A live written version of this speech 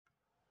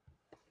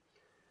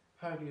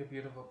Hi dear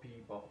beautiful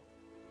people.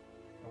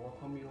 I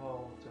welcome you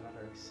all to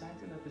another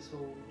exciting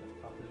episode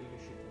of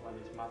Leadership When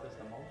It Matters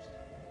the Most.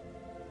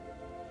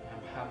 I'm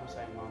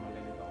Amusa Emmanuel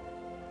Enitan,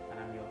 and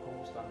I'm your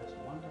host on this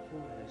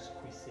wonderful and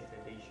exquisite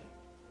edition.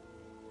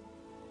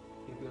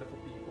 Dear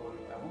beautiful people,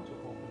 I want to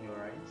open your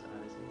eyes and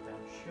at the same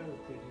time share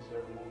with you this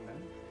very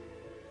moment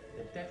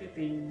the 30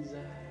 things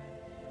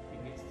you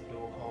need to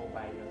do all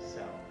by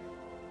yourself.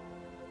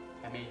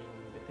 I mean,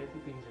 the 30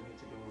 things you need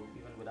to do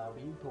even without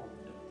being told,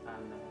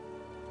 and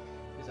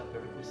these are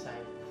prerequisites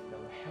that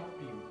will help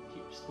you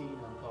keep staying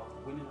on top,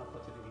 winning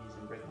opportunities,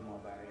 and breaking more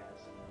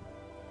barriers.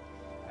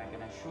 And I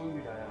can assure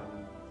you that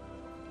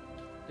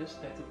this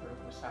 30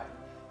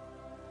 prerequisites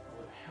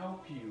will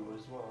help you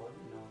as well,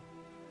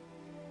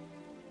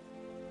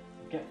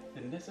 get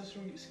the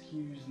necessary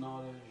skills,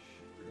 knowledge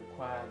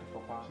required for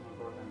personal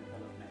growth and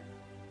development.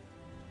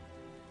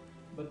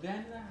 But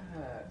then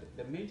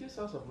the major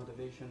source of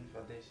motivation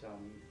for this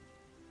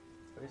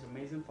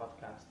amazing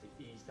podcast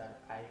is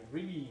that I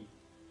really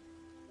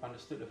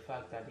understood the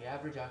fact that the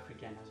average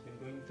African has been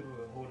going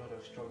through a whole lot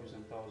of struggles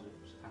and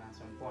tussles, and at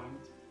some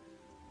point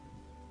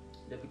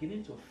they're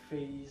beginning to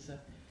face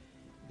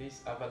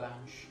this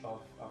avalanche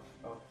of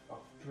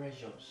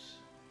pressures.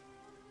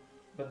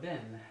 But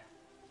then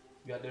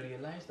you have to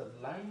realize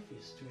that life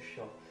is too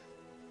short,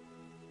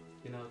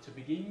 to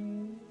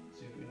begin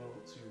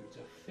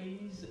to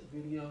face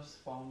various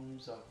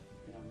forms of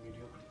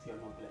mediocrity and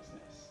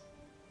hopelessness.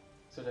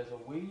 So there's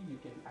a way you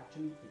can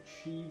actually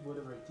achieve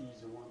whatever it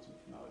is you want to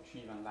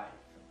achieve in life,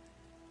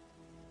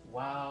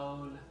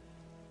 while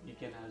you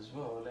can as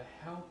well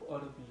help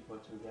other people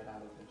to get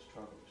out of their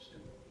struggles too.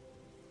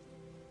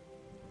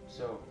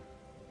 So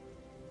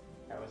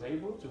I was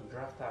able to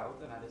draft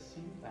out and at the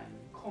same time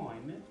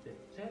coin the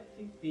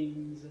 30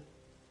 things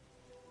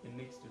you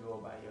need to do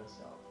by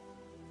yourself.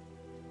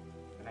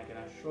 And I can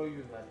assure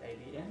you that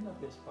at the end of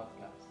this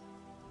podcast,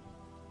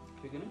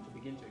 you're going to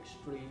begin to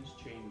experience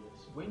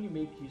changes when you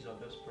make use of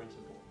those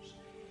principles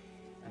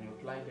and you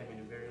apply them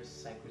in various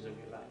cycles of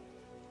your life.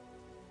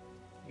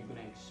 You're going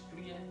to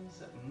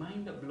experience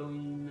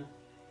mind-blowing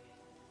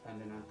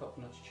and then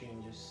top-notch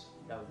changes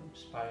that will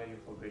inspire you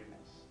for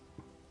greatness.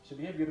 So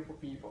dear beautiful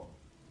people,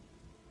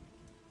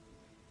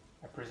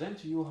 I present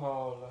to you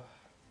all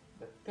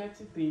the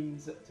 30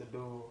 things to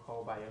do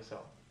all by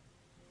yourself.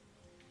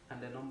 And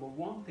the number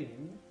one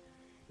thing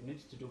you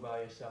need to do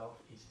by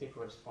yourself is take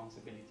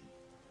responsibility.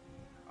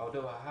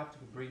 Although I have to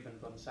be brief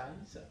and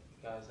concise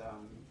because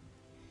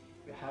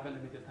we have a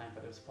limited time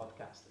for this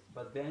podcast.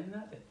 But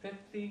then the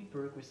 30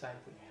 prerequisite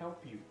will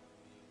help you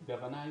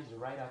galvanize the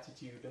right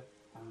attitude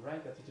and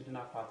right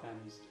attitudinal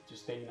patterns to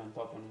staying on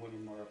top and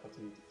winning more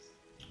opportunities.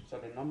 So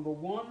the number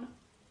one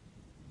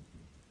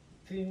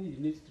thing you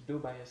need to do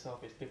by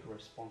yourself is take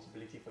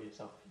responsibility for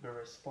yourself. Be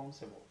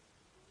responsible.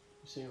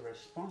 You see,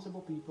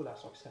 responsible people are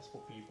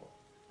successful people.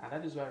 And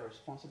that is why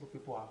responsible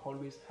people are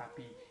always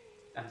happy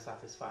and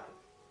satisfied.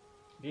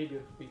 Dear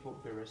beautiful people,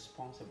 be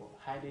responsible.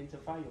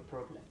 Identify your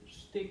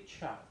problems. Take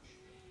charge.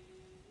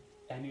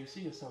 And you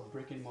see yourself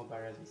breaking more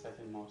barriers and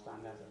setting more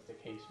standards as the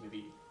case may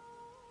be.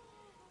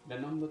 The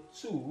number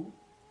two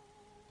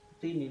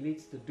thing you need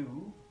to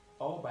do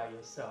all by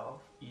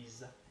yourself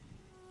is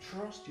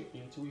trust your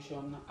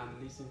intuition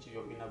and listen to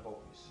your inner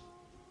voice.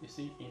 You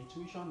see,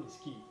 intuition is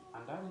key,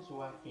 and that is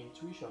why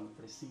intuition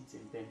precedes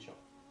intention.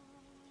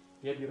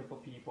 Dear beautiful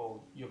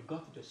people, you've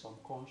got the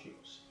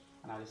subconscious,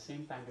 and at the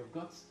same time, you've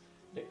got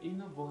the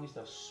inner voice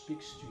that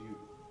speaks to you.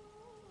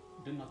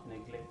 Do not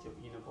neglect your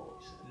inner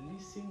voice.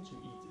 Listen to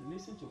it.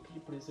 Listen to key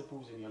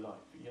principles in your life.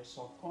 Your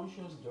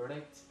subconscious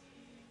directs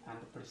and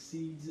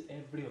precedes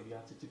every of your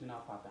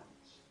attitudinal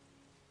patterns.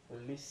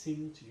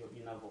 Listen to your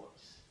inner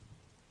voice.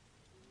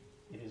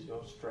 It is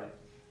your strength.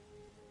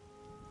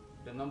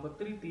 The number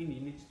three thing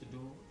you need to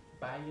do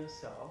by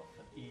yourself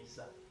is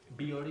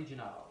be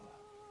original.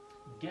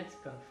 Get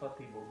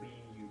comfortable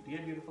being you.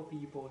 Dear beautiful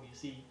people, you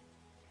see,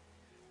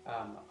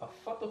 a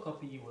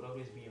photocopy would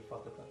always be a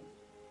photocopy.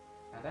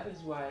 And that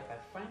is why I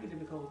find it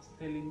difficult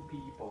telling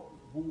people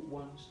who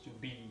wants to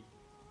be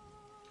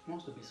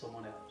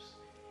someone else.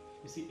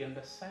 You see, in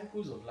the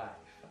cycles of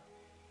life,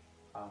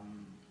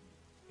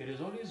 it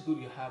is always good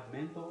you have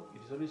mentor,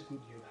 it is always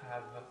good you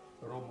have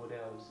role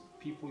models,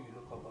 people you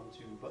look up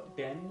onto, but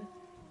then,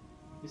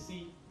 you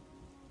see,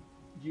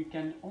 you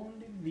can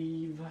only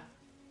live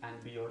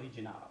and be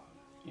original.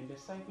 In the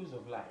cycles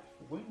of life,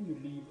 when you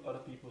live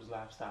other people's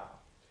lifestyle,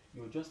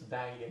 you just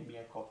die a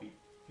mere copy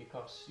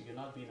because you're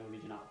not being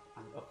original,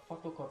 and a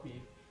photocopy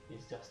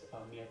is just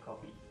a mere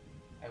copy.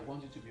 I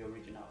want you to be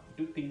original.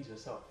 Do things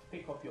yourself.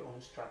 Take up your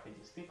own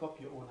strategies. Take up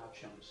your own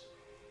actions.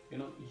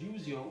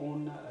 Use your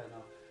own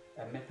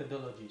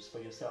methodologies for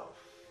yourself.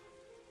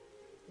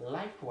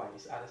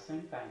 Likewise, at the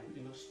same time,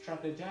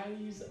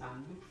 strategize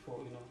and look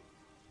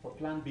for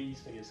plan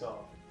Bs for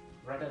yourself,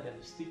 rather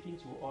than sticking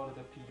to all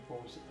other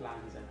people's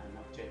plans and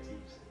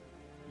objectives.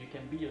 You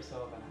can be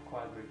yourself and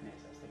acquire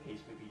greatness, as the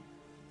case may be.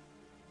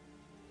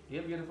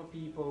 Dear beautiful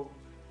people,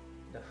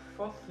 the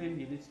fourth thing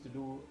you need to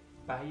do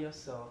by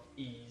yourself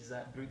is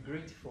be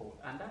grateful,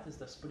 and that is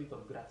the spirit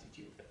of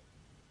gratitude.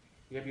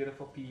 Dear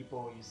beautiful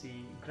people, you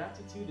see,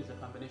 gratitude is a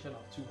combination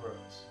of two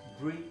words,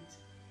 great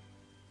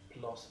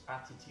plus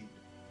attitude.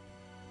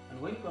 And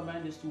when you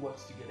combine these two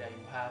words together,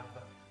 you have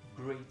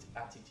great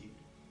attitude.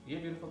 Dear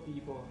beautiful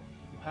people,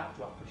 you have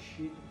to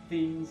appreciate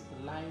things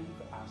life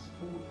has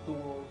put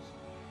towards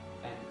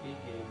and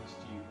against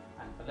you.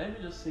 And let me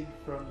just say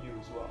from you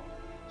as well.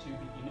 So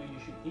you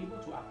should be able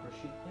to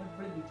appreciate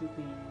every little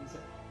things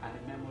and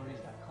the memories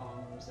that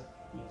comes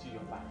into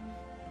your life.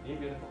 Dear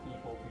beautiful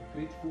people, be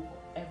grateful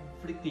for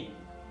everything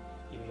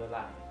in your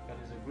life. That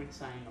is a great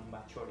sign of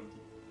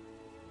maturity.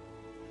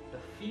 The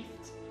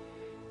fifth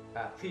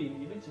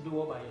thing you need to do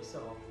all by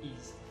yourself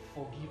is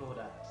forgive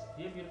others.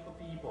 Dear beautiful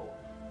people,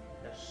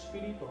 the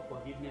spirit of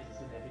forgiveness is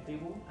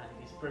inevitable and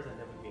it is present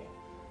everywhere.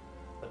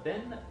 But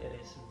then it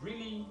is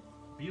really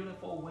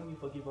beautiful when you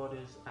forgive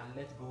others and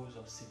let go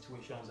of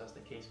situations, as the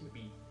case may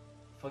be.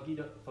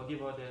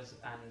 Forgive others,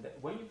 and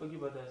when you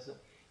forgive others,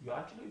 you're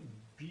actually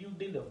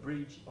building a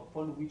bridge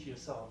upon which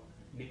yourself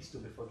needs to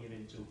be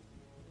forgiven too.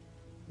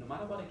 No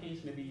matter what the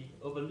case may be,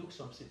 overlook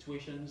some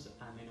situations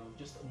and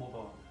just move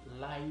on.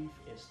 Life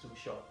is too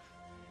short,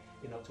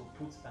 to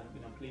put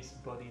and place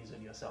burdens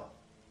on yourself.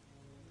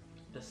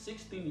 The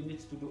sixth thing you need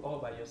to do all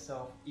by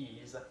yourself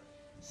is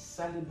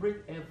celebrate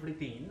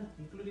everything,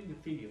 including the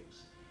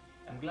failures.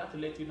 I'm glad to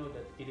let you know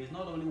that it is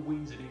not only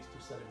wins you need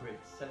to celebrate.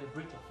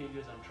 Celebrate your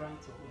failures and try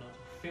to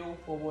fail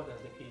forward,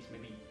 as the case may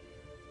be.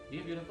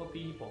 Dear beautiful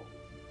people,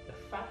 the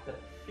fact that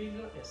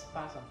failure is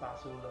part and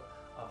parcel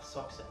of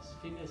success.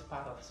 Failure is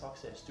part of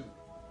success too.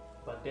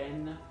 But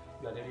then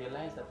you have to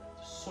realize that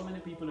so many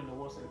people in the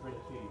world celebrate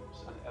their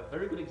failures. And a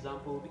very good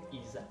example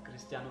is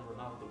Cristiano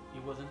Ronaldo.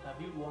 He was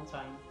interviewed one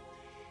time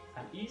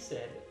and he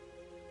said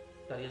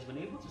that he has been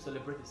able to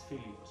celebrate his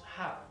failures.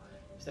 How?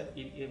 He said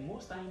in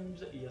most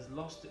times he has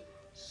lost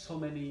so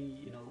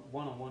many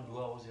one-on-one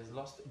duels, he has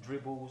lost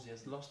dribbles, he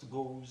has lost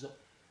goals,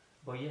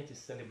 but yet he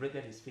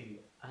celebrated his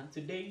failure. And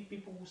today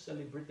people who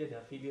celebrated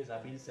their failures are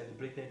being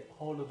celebrated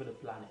all over the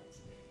planet.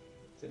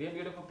 So dear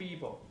beautiful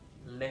people,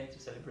 learn to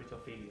celebrate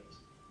your failures.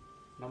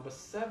 Number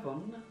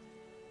 7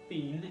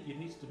 thing you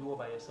need to do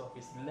by yourself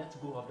is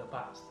let go of the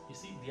past. You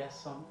see, there are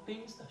some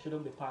things that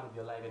shouldn't be part of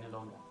your life any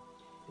longer.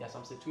 There are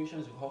some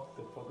situations you ought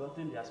to be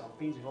forgotten. There are some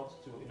things you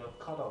ought to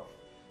cut off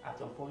at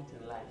some point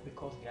in life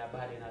because they are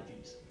bad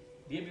energies.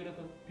 Dear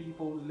beautiful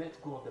people, let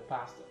go of the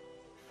past.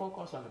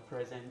 Focus on the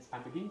present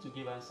and begin to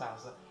give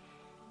answers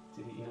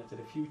to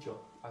the future,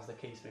 as the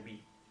case may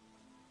be.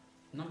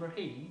 Number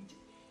 8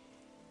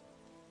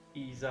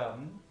 is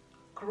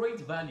create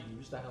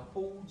values that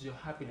uphold your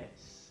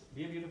happiness.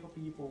 Dear beautiful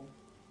people,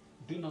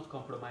 do not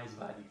compromise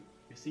value.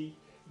 You see,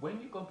 when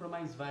you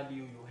compromise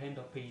value, you end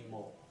up paying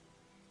more.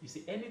 You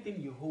see, anything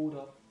you hold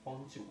up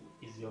onto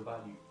is your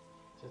value.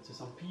 So to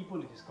some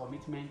people, it is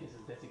commitment, it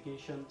is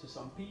dedication. To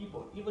some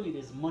people, even it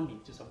is money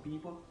to some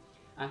people.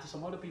 And to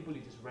some other people,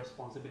 it is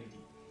responsibility.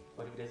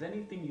 But if there's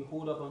anything you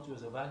hold up onto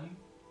as a value,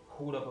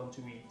 hold up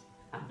onto it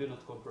and do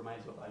not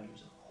compromise your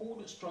values.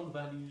 Hold strong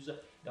values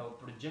that will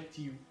project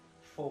you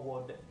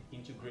forward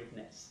into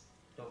greatness.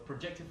 That will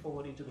project you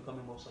forward into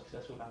becoming more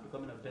successful and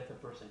becoming a better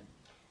person,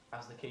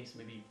 as the case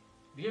may be.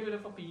 Dear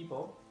beautiful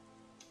people,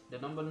 the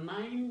number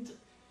 9th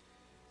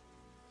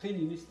thing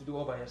you need to do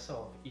all by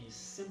yourself is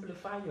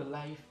simplify your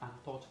life and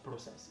thought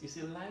process. You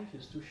see, life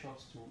is too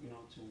short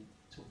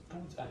to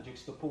put and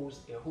juxtapose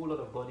a whole lot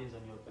of burdens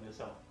on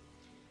yourself.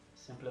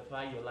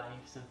 Simplify your life,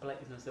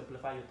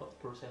 simplify your thought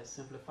process,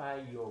 simplify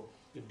your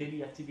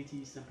daily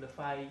activities,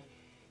 simplify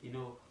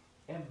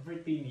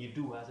everything you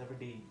do as every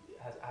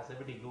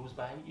day goes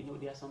by.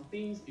 There are some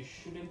things you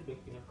shouldn't be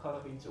caught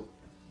up into.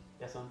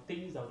 There are some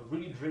things that would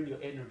really drain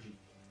your energy.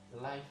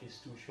 Life is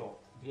too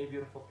short. Dear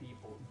beautiful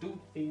people, do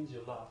things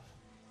you love,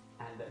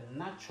 and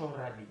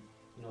naturally,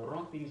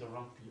 wrong things or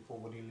wrong people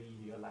will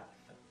lead your life.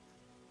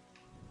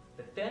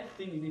 The 3rd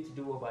thing you need to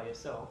do by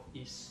yourself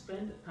is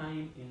spend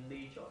time in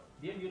nature.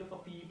 Dear beautiful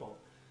people,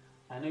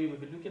 I know you will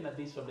be looking at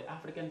this from the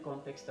African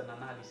context and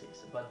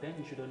analysis, but then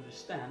you should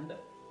understand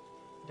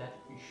that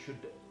you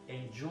should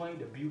enjoy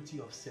the beauty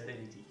of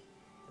serenity.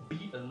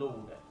 Be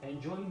alone,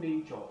 enjoy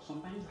nature,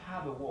 sometimes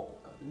have a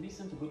walk,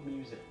 listen to good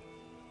music.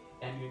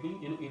 And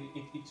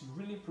it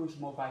really proves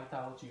more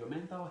vital to your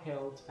mental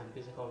health and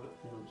physical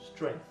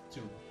strength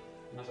too.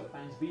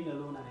 Sometimes being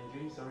alone and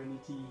enjoying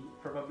serenity,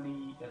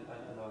 probably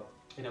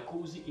in a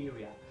cozy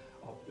area,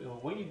 or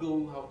when you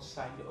go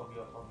outside of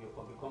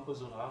your comfort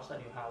zone or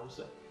outside your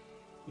house,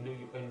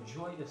 you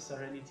enjoy the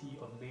serenity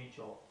of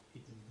nature.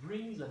 It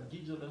brings and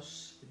gives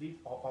us this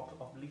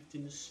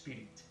uplifting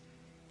spirit.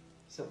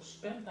 So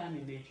spend time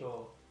in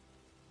nature,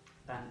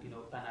 and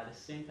at the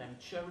same time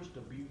cherish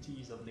the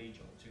beauties of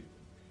nature too.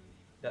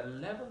 The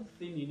 11th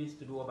thing you need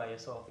to do by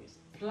yourself is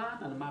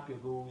plan and map your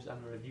goals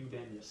and review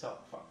them yourself.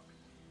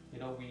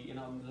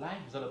 Life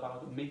is all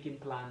about making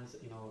plans,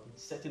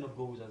 setting up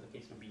goals, as the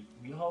case may be.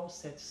 We all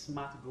set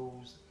smart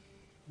goals,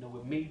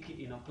 we make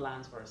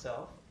plans for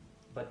ourselves,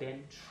 but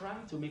then try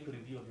to make a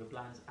review of your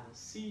plans and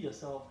see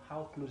yourself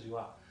how close you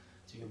are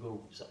to your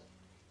goals.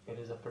 It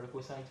is a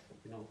prerequisite for,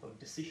 for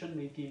decision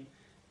making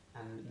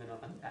and,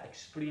 and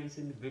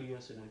experiencing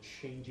various,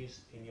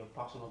 changes in your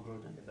personal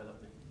growth and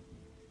development.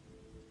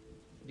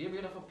 Dear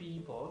beautiful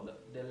people,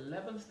 the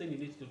 11th thing you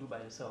need to do by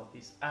yourself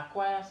is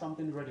acquire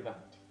something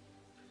relevant.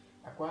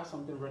 Acquire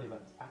something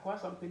relevant. Acquire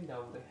something that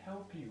will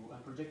help you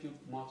and project you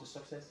more to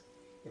success.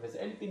 If there's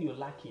anything you're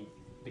lacking,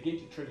 begin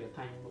to trade your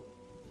time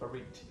for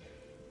it.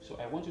 So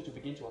I want you to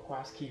begin to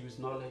acquire skills,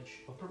 knowledge,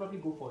 or probably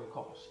go for a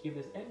course. If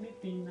there's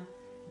anything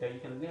that you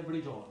can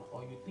leverage on,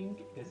 or you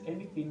think there's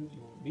anything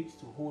you need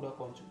to hold up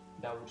onto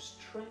that will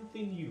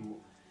strengthen you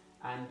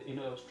and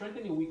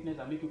strengthen your weakness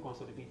and make you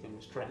consolidate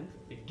your strength,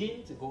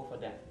 begin to go for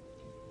that.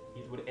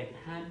 It will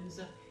enhance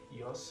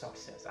your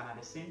success and at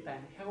the same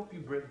time help you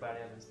break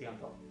barriers and stay on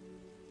top.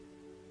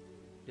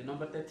 The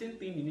number 13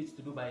 thing you need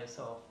to do by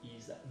yourself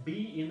is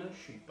be in a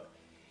ship.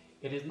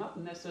 It is not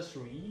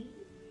necessary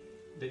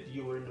that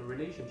you are in a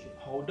relationship,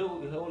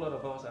 although a whole lot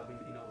of us have been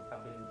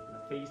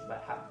faced by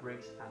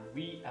heartbreaks, and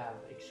we have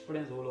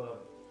experienced a whole lot of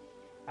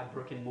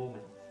heartbreaking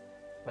moments.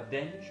 But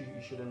then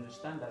you should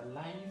understand that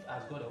life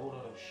has got a whole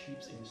lot of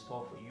ships in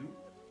store for you.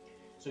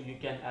 So you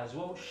can as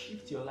well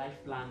shift your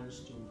life plans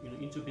to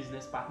into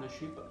business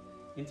partnership,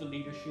 into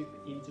leadership,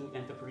 into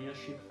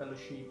entrepreneurship,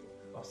 fellowship,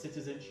 or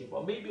citizenship,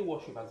 or maybe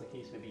worship, as the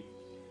case may be.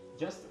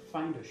 Just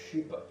find a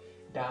ship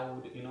that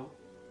would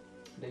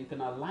that you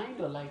can align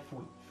your life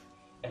with,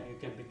 and you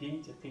can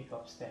begin to think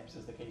of steps,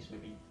 as the case may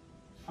be.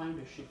 Find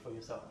a ship for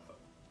yourself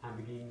and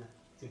begin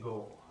to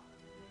go.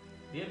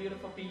 Dear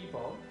beautiful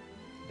people,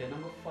 the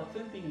number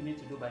 14 thing you need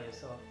to do by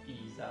yourself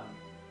is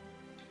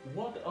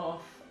ward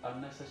off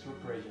unnecessary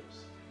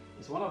pressures.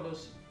 It's one of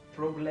those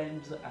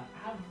problems an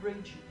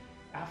average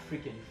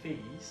African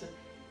face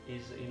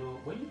is,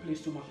 when you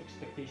place too much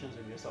expectations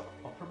on yourself,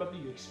 or probably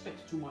you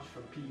expect too much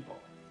from people,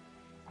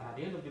 and at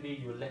the end of the day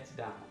you're let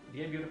down.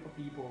 Dear beautiful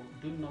people,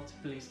 do not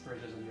place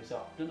pressures on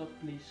yourself. Do not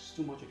place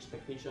too much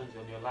expectations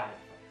on your life.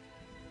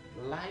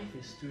 Life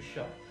is too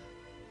short.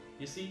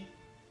 You see,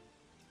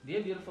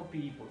 dear beautiful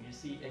people, you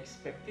see,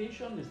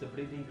 expectation is the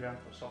breeding ground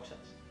for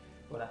success.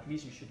 But at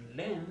least you should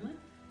learn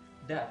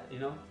that, you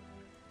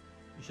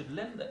should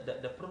learn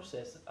the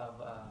process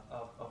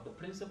of the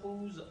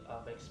principles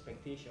of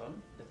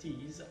expectation, that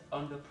is,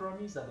 under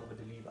promise and over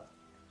deliver.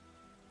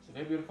 So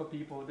dear beautiful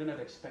people, do not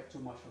expect too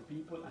much from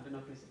people, and do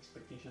not place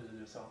expectations on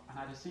yourself. And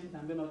at the same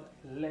time, do not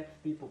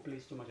let people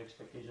place too much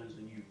expectations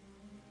on you.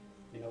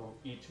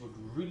 It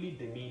would really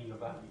demean your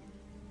value.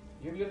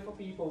 Dear beautiful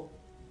people,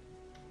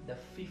 the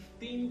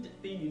 15th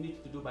thing you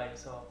need to do by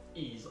yourself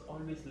is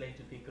always learn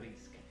to take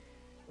risk.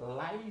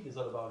 Life is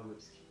all about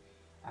risk.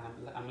 And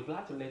I'm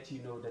glad to let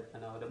you know that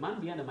the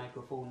man behind the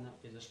microphone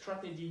is a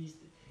strategist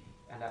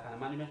and a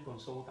management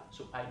consultant.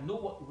 So I know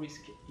what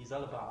risk is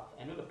all about.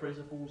 I know the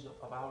principles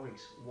of how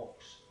risk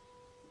works.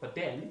 But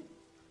then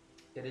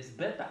it is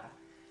better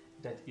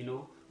that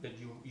that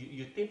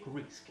you take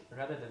risk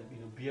rather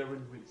than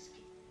bearing risk.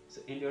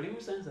 So in the real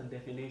sense and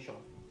definition,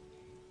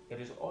 it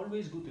is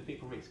always good to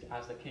take risk,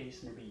 as the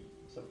case may be.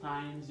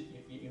 Sometimes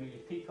you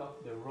take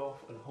up the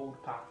rough and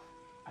hold path,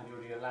 and you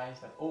realize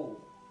that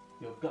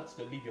you've got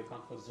to leave your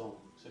comfort zone.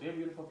 So dear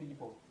beautiful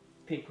people,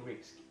 take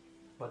risk,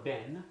 but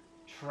then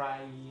try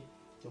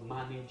to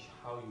manage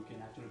how you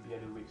can actually bear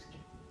the risk.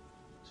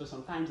 So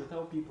sometimes I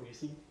tell people, you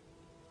see,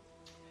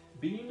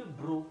 being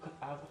broke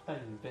after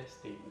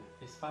investing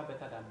is far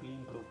better than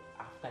being broke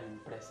after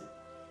impressing,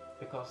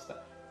 because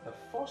the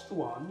first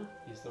one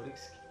is the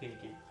risk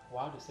taking,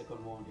 while the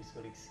second one is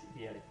the risk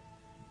bearing.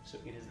 So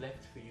it is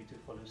left for you to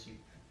follow suit.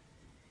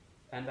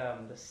 And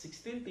the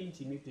 16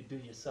 things you need to do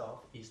yourself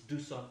is do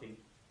something.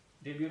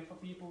 Dear beautiful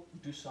people,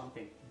 do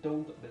something.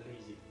 Don't be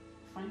lazy.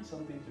 Find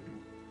something to do.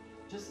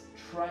 Just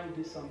try to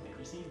do something.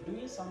 You see,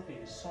 doing something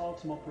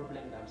solves more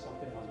problem than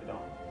something must be done.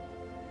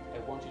 I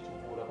want you to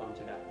hold on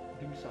to that.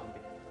 Do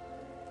something.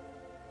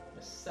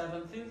 The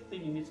 17th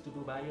thing you need to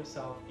do by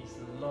yourself is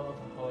love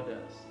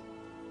others.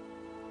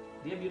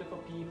 Dear beautiful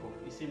people,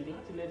 you see, I'm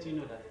glad to let you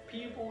know that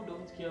people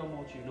don't care how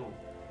much you know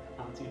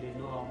until they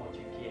know how much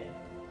you care.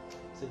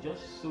 So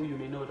just so you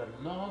may know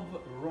that love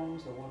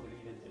runs the world we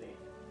live in today.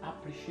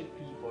 Appreciate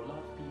people,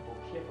 love people,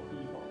 care for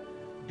people.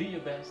 Do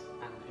your best,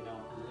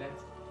 and let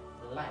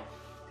life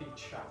take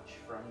charge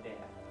from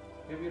there.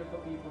 Dear beautiful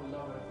people,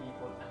 love other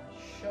people,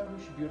 and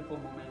cherish beautiful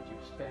moments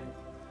you've spent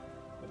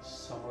with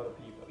some other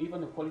people.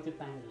 Even the quality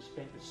time you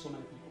spent with so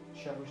many people,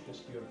 cherish those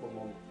beautiful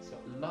moments. So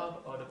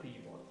love other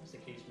people, as the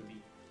case may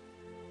be.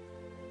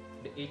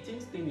 The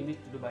 18th thing you need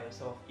to do by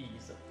yourself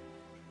is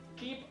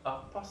keep a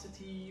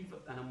positive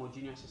and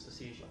homogeneous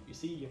association. You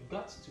see, you've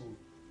got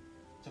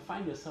to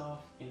find yourself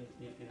in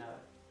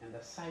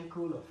the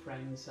cycle of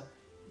friends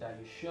that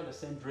you share the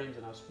same dreams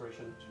and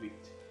aspirations with.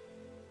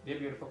 Dear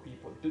beautiful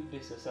people, do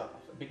this yourself.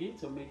 Begin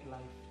to make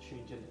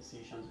life-changing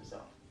decisions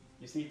yourself.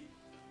 You see,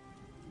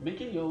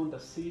 making your own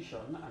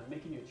decision and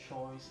making your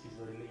choice is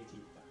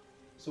relative.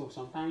 So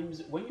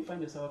sometimes when you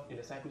find yourself in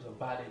the cycles of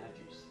bad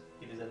energies,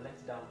 it is a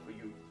letdown for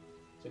you.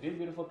 So dear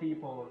beautiful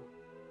people,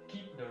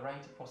 keep the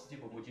right positive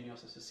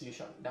homogeneous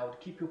association that would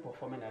keep you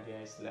performing at the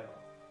highest level.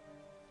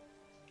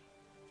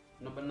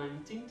 Number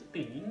 19th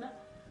thing,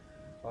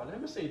 or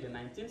let me say the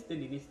 19th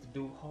thing you need to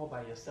do all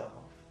by yourself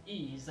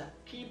is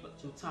keep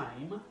to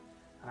time,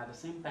 and at the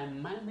same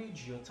time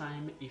manage your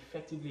time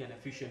effectively and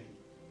efficiently.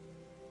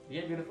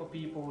 Dear beautiful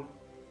people,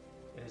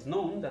 it is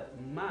known that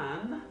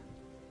man's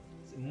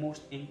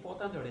most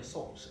important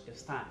resource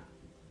is time.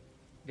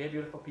 Dear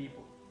beautiful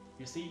people,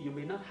 you see, you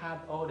may not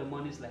have all the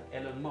monies like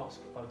Elon Musk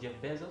or Jeff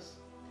Bezos,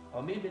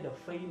 or maybe the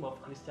fame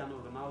of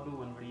Cristiano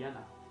Ronaldo and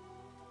Rihanna,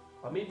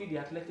 or maybe the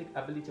athletic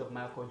ability of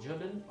Michael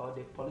Jordan, or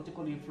the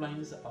political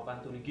influence of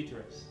Anthony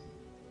Guterres.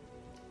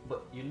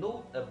 But you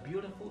know, a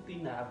beautiful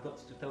thing that I've got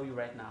to tell you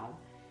right now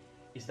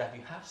is that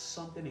you have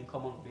something in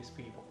common with these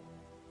people,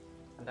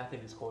 and that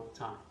thing is called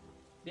time.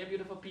 They're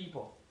beautiful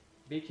people.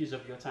 Make use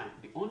of your time.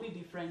 The only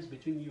difference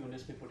between you and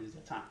these people is the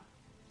time.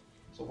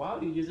 So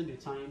while you're using the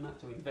time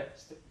to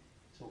invest,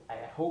 so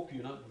I hope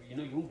you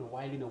won't be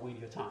whiling away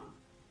your time.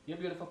 You're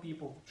beautiful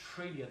people.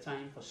 Trade your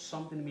time for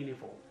something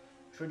meaningful.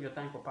 Trade your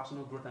time for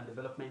personal growth and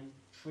development.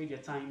 Trade your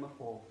time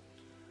for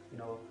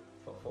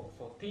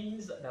for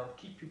things that will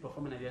keep you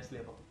performing at this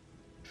level.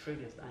 Trade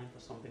your time for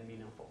something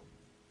meaningful.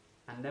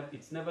 And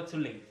it's never too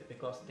late,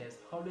 because there's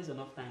always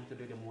enough time to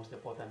do the most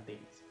important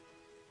things.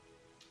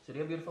 So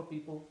dear beautiful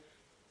people,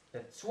 the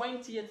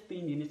 20th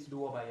thing you need to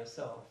do all by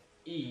yourself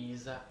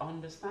is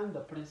understand the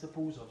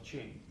principles of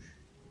change.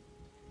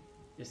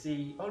 You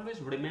see, always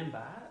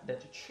remember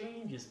that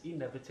change is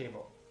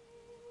inevitable.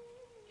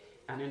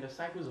 And in the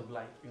cycles of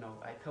life,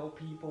 I tell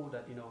people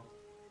that, you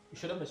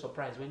shouldn't be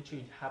surprised when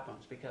change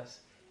happens, because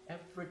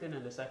everything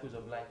in the cycles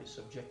of life is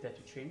subjected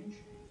to change.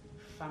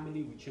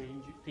 Family will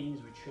change, things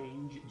will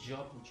change,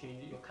 job will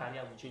change, your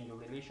career will change, your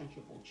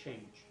relationship will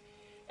change.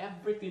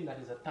 Everything that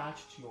is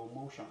attached to your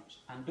emotions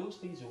and those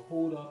things you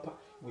hold up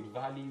with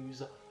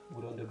values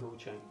will undergo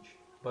change.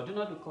 But do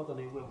not be caught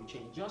unaware with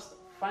change. Just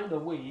find a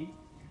way,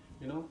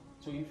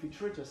 to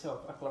infiltrate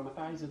yourself,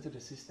 acclimatize into the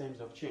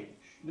systems of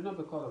change. Do not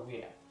be caught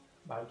aware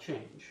by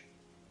change.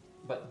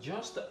 But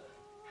just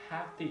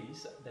have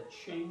this, that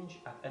change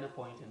at any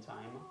point in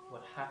time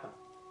will happen.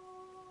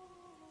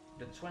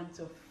 The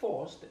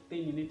 21st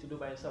thing you need to do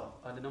by yourself,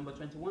 or the number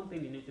 21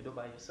 thing you need to do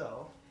by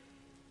yourself,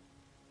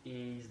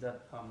 is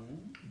that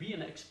be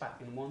an expert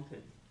in one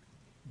thing.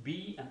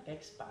 Be an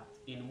expert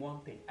in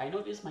one thing. I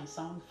know this might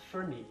sound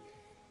funny,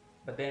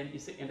 but then you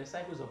see, in the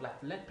cycles of life,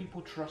 let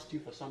people trust you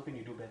for something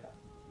you do better.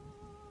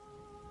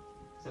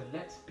 So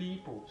let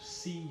people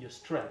see your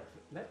strength.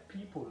 Let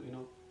people,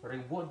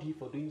 reward you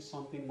for doing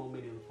something more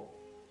meaningful.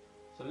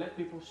 So let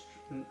people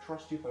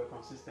trust you for your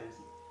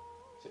consistency.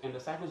 So in the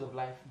cycles of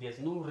life, there's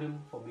no room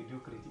for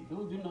mediocrity.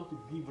 Do not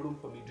give room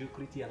for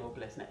mediocrity and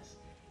hopelessness.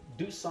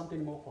 Do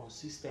something more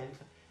consistent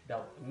that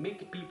will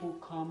make people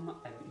come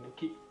and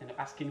keep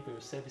asking for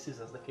your services,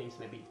 as the case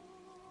may be.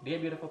 Dear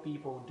beautiful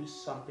people, do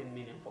something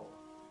meaningful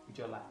with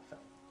your life.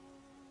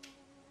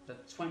 The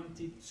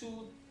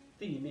 22nd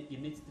thing you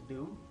need to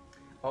do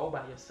all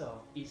by yourself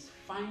is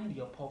find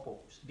your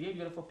purpose. Dear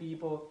beautiful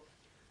people,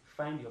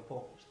 find your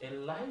purpose. A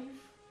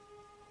life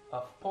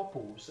of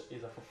purpose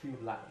is a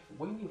fulfilled life.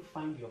 When you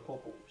find your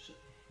purpose,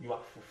 you are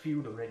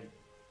fulfilled already.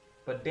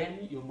 But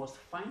then you must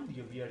find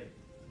your bearing.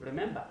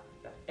 Remember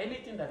that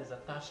anything that is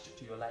attached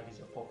to your life is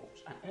your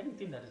purpose, and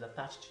anything that is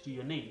attached to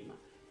your name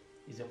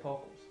is your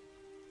purpose.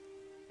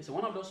 It's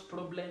one of those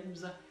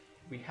problems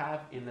we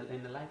have in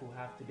the life we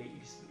have today,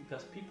 is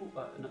because people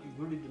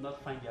really do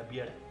not find their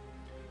bearing.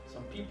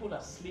 Some people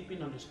are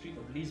sleeping on the street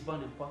of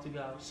Lisbon in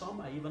Portugal.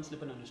 Some are even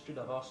sleeping on the street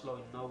of Oslo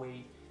in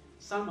Norway.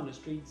 Some on the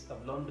streets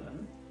of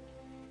London.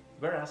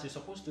 Whereas you're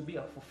supposed to be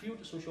a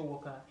fulfilled social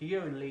worker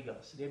here in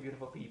Lagos. They're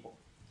beautiful people.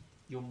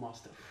 You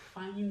must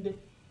find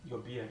your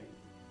bearing.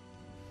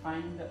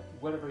 Find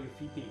wherever you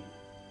fit in.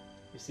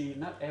 You see,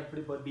 not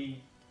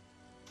everybody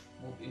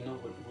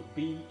would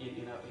be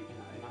in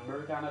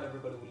America. Not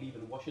everybody will live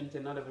in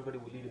Washington. Not everybody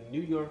will live in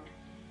New York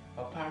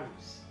or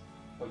Paris.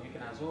 But you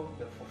can as well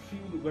be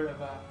fulfilled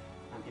wherever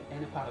and in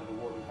any part of the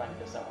world you find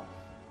yourself.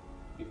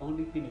 The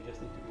only thing you just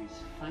need to do is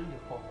find your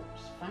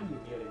purpose, find your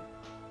bearing,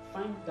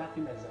 find that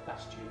thing that is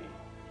attached to your name.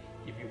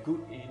 If you're good,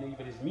 if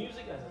it is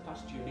music that is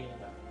attached to your name,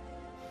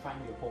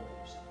 find your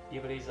purpose.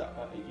 If it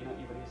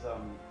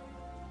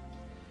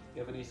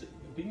is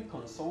being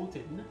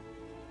consulting,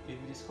 if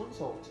it is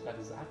consult that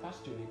is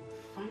attached to your name,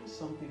 find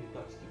something you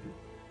got to do.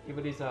 If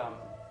it is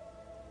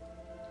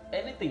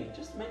anything,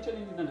 just mention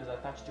anything that is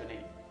attached to your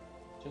name.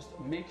 Just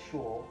make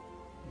sure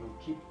you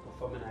keep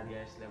performing at the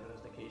highest level, as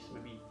the case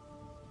may be.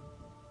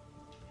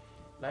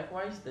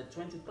 Likewise, the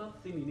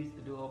 23rd thing you need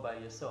to do all by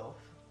yourself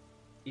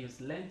is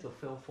learn to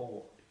fail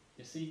forward.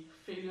 You see,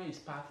 failure is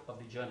part of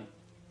the journey.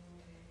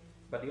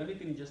 But the only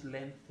thing you just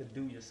learn to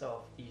do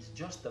yourself is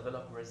just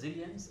develop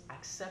resilience,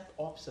 accept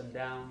ups and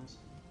downs,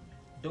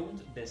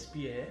 don't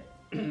despair,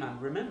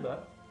 and remember,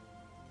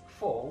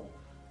 fall,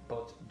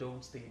 but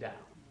don't stay down.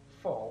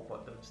 Fall,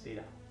 but don't stay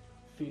down.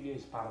 Failure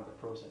is part of the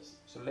process.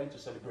 So learn to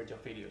celebrate your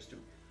failures too.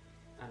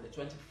 And the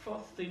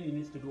 24th thing you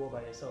need to do all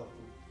by yourself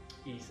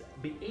is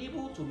be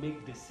able to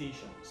make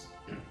decisions.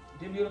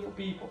 Dear beautiful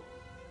people,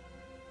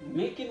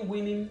 making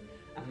winning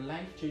And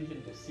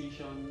life-changing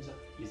decisions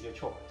is your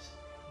choice.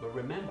 But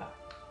remember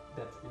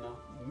that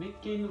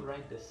making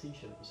right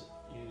decisions,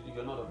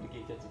 you're not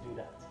obligated to do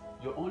that.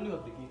 You're only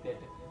obligated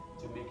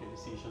to make your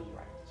decisions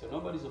right. So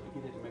nobody's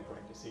obligated to make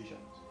right decisions.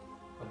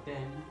 But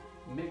then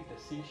make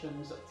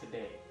decisions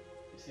today.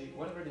 You see,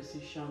 whatever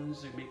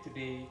decisions you make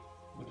today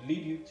would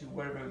lead you to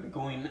wherever you'll be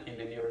going in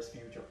the nearest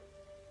future.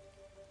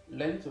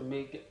 Learn to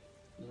make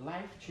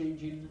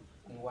life-changing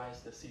and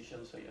wise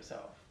decisions for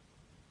yourself.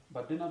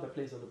 But do not be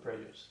placed under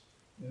pressures.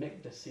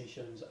 Make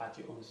decisions at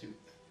your own suit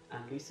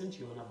and listen to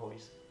your own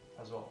voice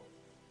as well.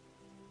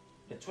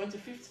 The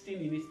 25th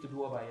thing you need to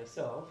do all by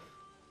yourself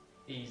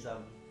is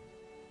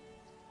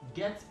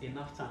get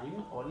enough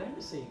time, or let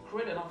me say,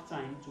 create enough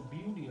time to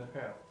build your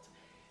health.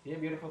 Yeah,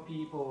 beautiful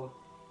people,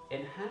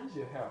 enhance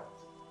your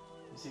health.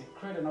 You see,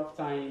 create enough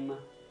time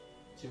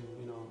to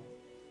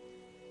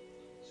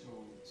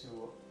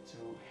to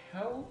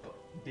help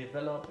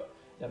develop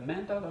the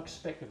mental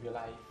aspect of your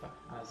life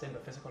and the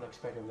physical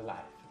aspect of your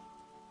life.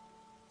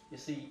 You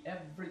see,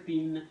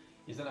 everything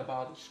is all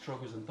about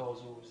struggles and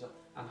tussles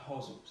and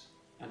hustles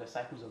and the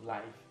cycles of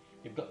life.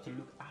 You've got to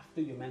look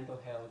after your mental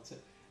health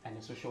and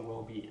your social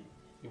well-being.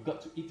 You've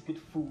got to eat good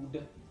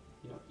food,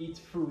 eat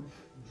fruit,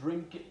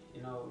 drink,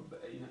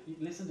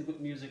 listen to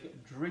good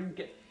music,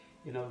 drink,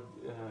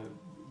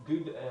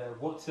 good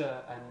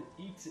water, and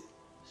eat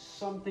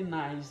something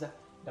nice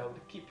that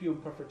would keep you in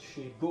perfect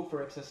shape. Go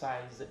for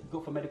exercise,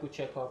 go for medical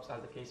checkups,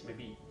 as the case may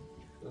be.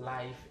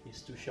 Life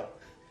is too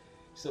short.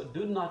 So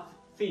do not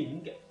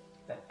think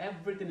that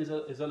everything is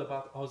all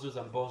about hustles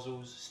and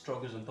bustles,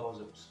 struggles and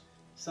tussles.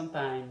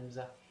 Sometimes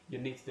you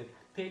need to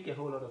take a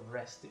whole lot of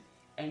rest,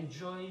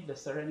 enjoy the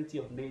serenity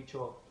of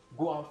nature,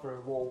 go out for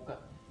a walk.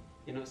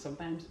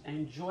 Sometimes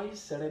enjoy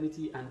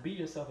serenity and be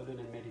yourself alone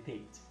and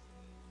meditate.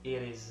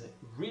 It is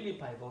really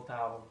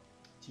pivotal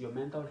to your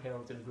mental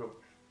health and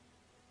growth.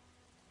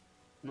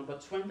 Number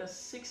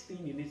 26 thing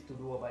you need to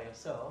do all by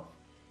yourself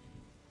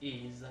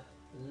is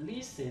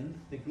listen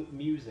to good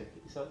music.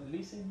 So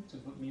listen to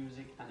good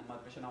music and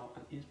motivational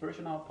and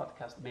inspirational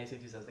podcast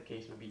messages, as the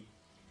case may be.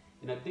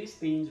 These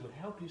things will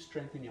help you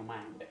strengthen your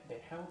mind.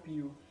 They help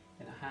you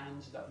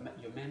enhance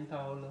your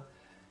mental,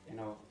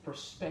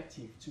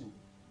 perspective too.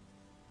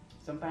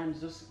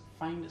 Sometimes just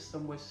find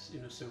somewhere,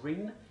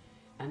 serene,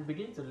 and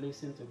begin to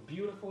listen to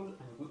beautiful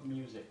and good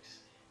music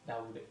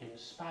that would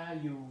inspire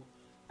you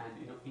and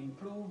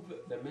improve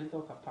the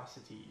mental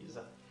capacities,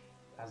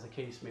 as the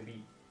case may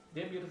be.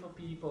 Dear beautiful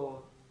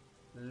people,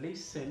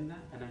 listen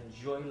and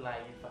enjoy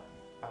life,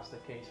 as the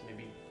case may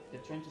be. The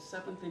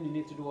 27th thing you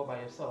need to do all by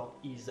yourself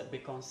is be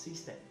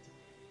consistent.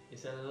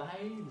 It's a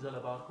life is all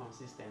about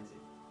consistency.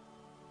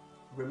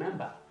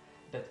 Remember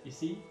that, you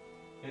see,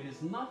 it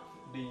is not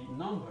the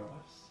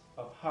numbers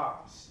of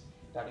hours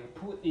that you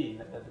put in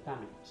that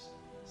determines.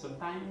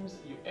 Sometimes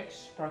your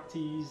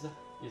expertise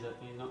is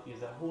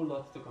a whole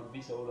lot to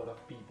convince a whole lot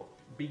of people.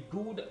 Be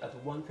good at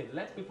one thing.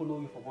 Let people know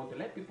you for one thing.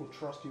 Let people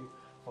trust you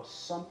for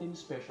something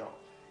special.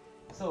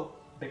 So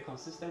be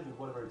consistent with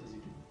whatever it is you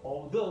do.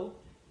 Although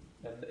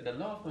the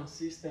law of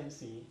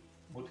consistency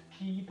would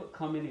keep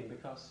coming in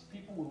because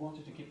people would want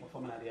you to keep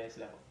performing at the highest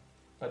level.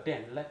 But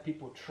then let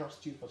people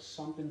trust you for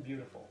something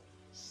beautiful,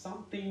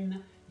 something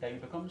that you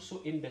become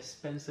so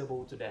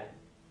indispensable to them.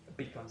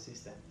 Be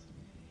consistent.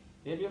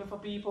 Dear beautiful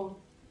people,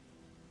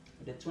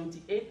 the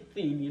 28th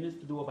thing you need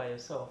to do by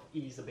yourself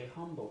is be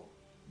humble.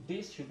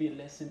 This should be a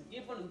lesson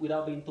even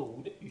without being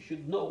told. You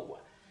should know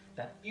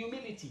that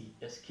humility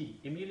is key.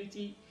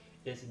 Humility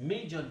is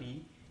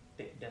majorly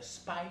the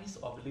spice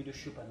of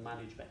leadership and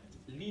management.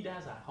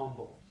 Leaders are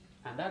humble,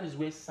 and that is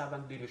where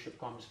servant leadership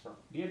comes from.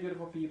 Dear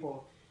beautiful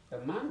people, the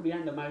man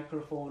behind the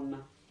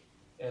microphone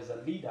as a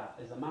leader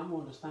is a man who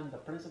understands the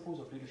principles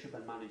of leadership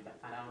and management,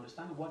 and I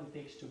understand what it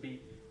takes to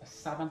be a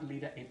servant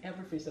leader in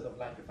every facet of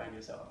life you find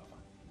yourself.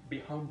 Be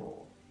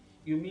humble.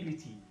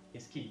 Humility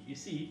is key. You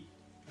see,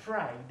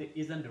 pride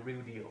isn't the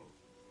real deal.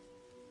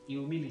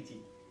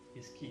 Humility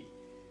is key.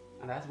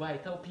 And that's why I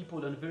tell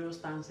people on various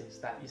stances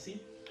that, you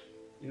see,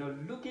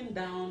 looking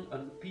down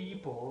on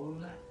people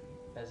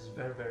is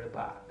very, very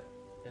bad.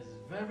 It's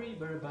very,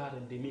 very bad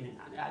and demeaning.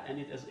 And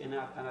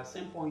at the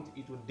same point,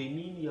 it will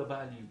demean your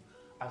value,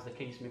 as the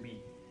case may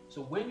be.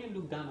 So when you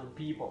look down on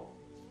people,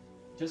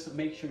 just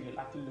make sure you're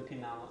actually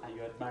looking down and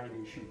you're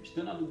admiring their shoes.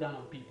 Do not look down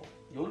on people.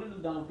 You only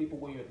look down on people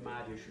when you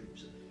admire their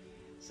shoes.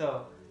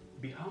 So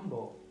be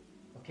humble,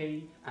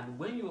 okay? And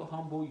when you're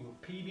humble, you're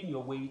paving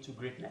your way to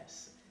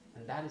greatness.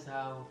 And that is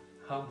how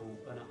humble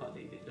and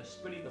the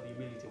spirit of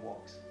humility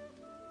works.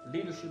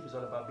 Leadership is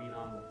all about being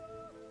humble.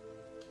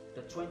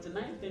 The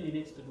 29th thing you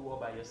need to do all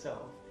by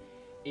yourself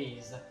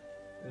is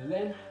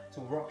learn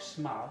to work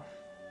smart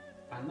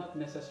and not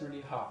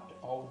necessarily hard.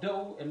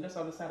 Although in this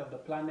other side of the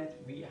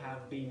planet we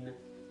have been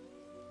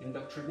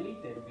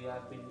indoctrinated, we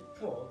have been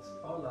taught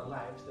all our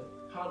lives that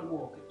hard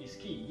work is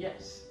key.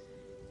 Yes,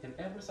 in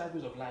every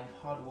cycle of life,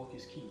 hard work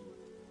is key.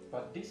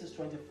 But this is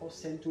 21st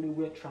century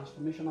where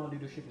transformational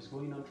leadership is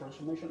going on.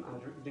 Transformation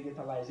and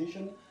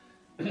digitalization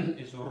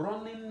is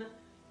running,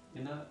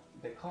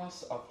 the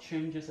course of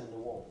changes in the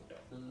world.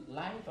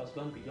 life has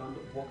gone beyond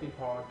working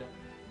hard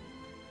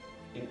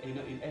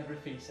in every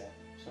facet.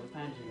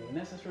 Sometimes you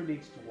necessarily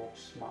need to work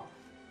smart.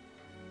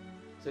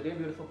 So, dear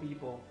beautiful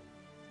people,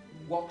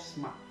 work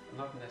smart,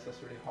 not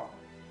necessarily hard.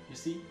 You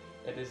see,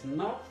 it is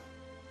not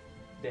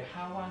the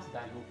hours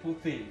that you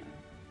put in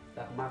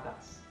that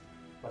matters.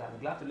 But I'm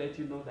glad to let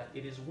you know that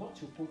it is what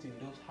you put in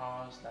those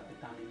hours that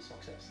determines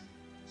success.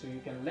 So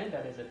you can learn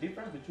that there's a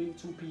difference between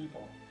two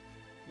people.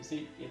 You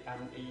see,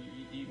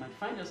 you might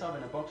find yourself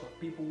in a box of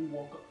people who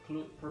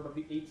work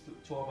probably 8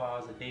 to 12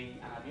 hours a day,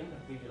 and at the end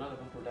of the day, you're not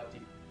even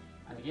productive.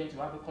 And yet you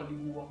have a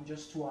colleague who work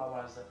just 2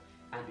 hours,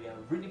 and they are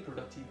really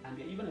productive, and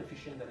they're even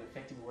efficient and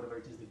effective in whatever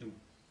it is they do.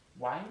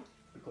 Why?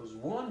 Because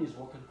one is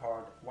working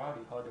hard while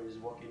the other is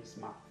working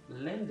smart.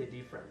 Learn the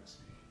difference.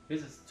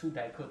 This is two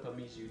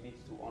dichotomies you need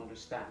to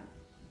understand.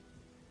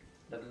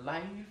 That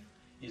life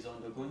is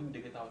undergoing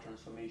digital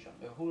transformation.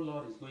 A whole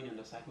lot is going in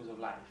the cycles of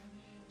life.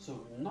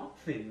 So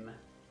nothing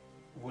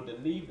would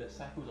leave the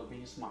cycles of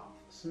being smart.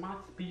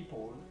 Smart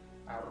people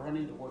are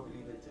running the world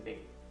we live in today.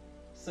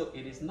 So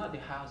it is not the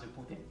house you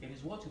put in, it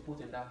is what you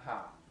put in that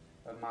house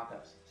that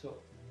matters. So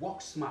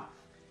work smart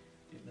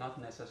is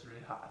not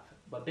necessarily hard,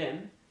 but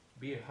then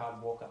be a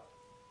hard worker.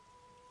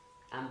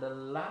 And the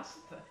last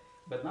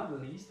but not the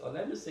least, or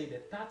let me say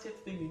the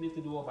 30th thing you need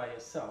to do all by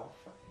yourself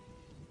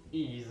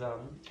is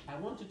I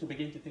want you to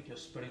begin to take your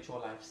spiritual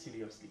life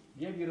seriously.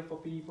 Dear beautiful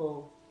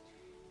people,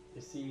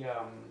 you see,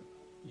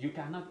 you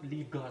cannot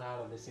leave God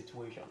out of the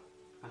situation.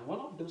 And one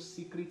of those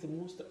secrets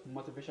most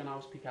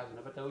motivational speakers will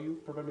never tell you,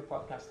 probably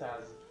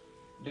podcasters,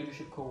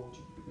 leadership coach,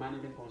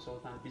 management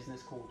consultant,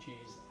 business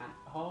coaches, and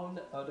all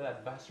the other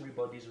advisory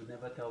bodies will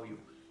never tell you,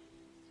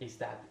 is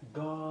that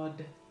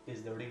God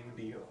is the real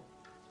deal.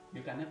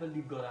 You can never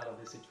leave God out of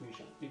the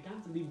situation. You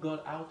can't leave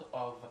God out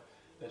of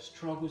the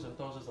struggles and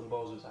tussles and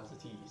buzzles as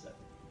it is.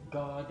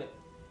 God,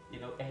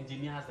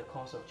 engineers the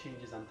course of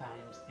changes and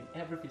times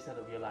in every facet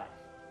of your life.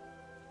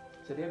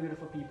 So, dear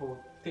beautiful people,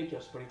 take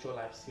your spiritual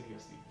life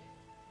seriously.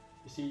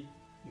 You see,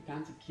 you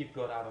can't keep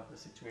God out of the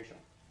situation.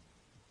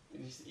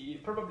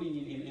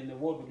 Probably in the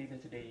world we live in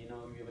today,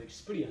 you have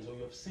experienced or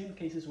you have seen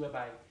cases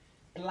whereby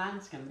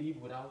plants can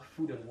live without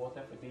food and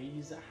water for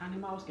days,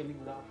 animals can live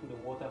without food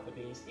and water for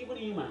days, even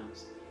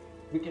humans,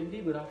 we can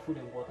live without food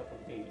and water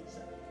for days.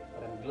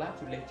 But I'm glad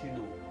to let you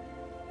know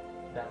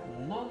that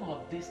none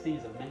of these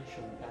things I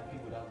mentioned can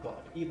live without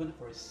God, even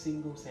for a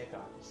single second.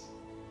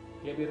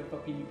 Dear beautiful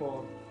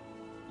people,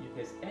 if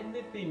there's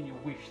anything you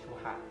wish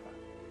to have,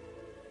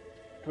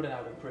 put it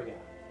out in prayer.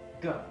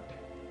 God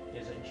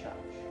is in charge.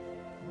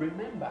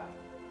 Remember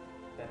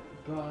that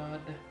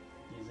God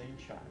is in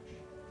charge.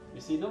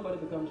 You see, nobody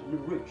becomes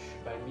rich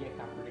by mere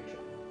calculation,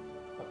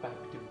 but by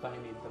divine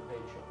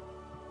intervention.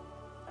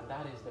 And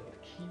that is the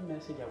key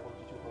message I want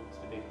you to hold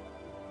today.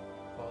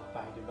 God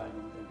by divine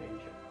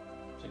intervention.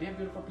 So, dear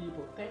beautiful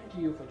people, thank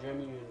you for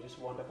joining me in this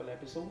wonderful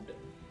episode.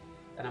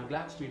 And I'm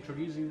glad to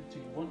introduce you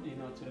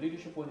to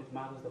leadership when it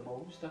matters the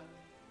most.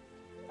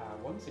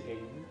 Once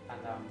again, and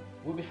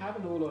we'll be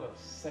having a whole lot of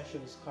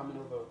sessions coming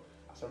over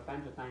from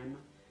time to time,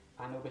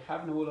 and we'll be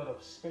having a whole lot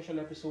of special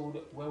episodes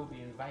where we'll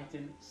be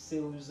inviting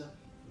sales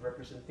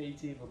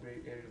representative, we'll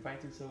be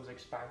inviting sales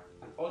expert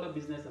and other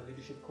business and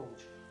leadership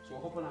coach. So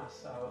we'll open our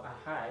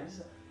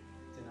eyes,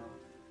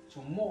 to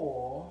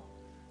more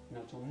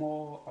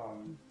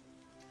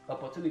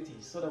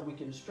opportunities so that we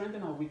can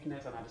strengthen our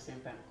weakness and at the same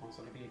time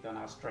consolidate on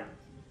our strength.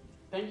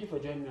 Thank you for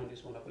joining me on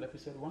this wonderful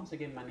episode. Once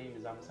again, my name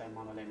is Amusa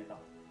Emmanuel Enitan.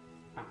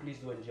 And please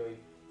do enjoy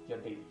your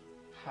day.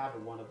 Have a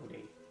wonderful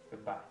day.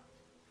 Goodbye.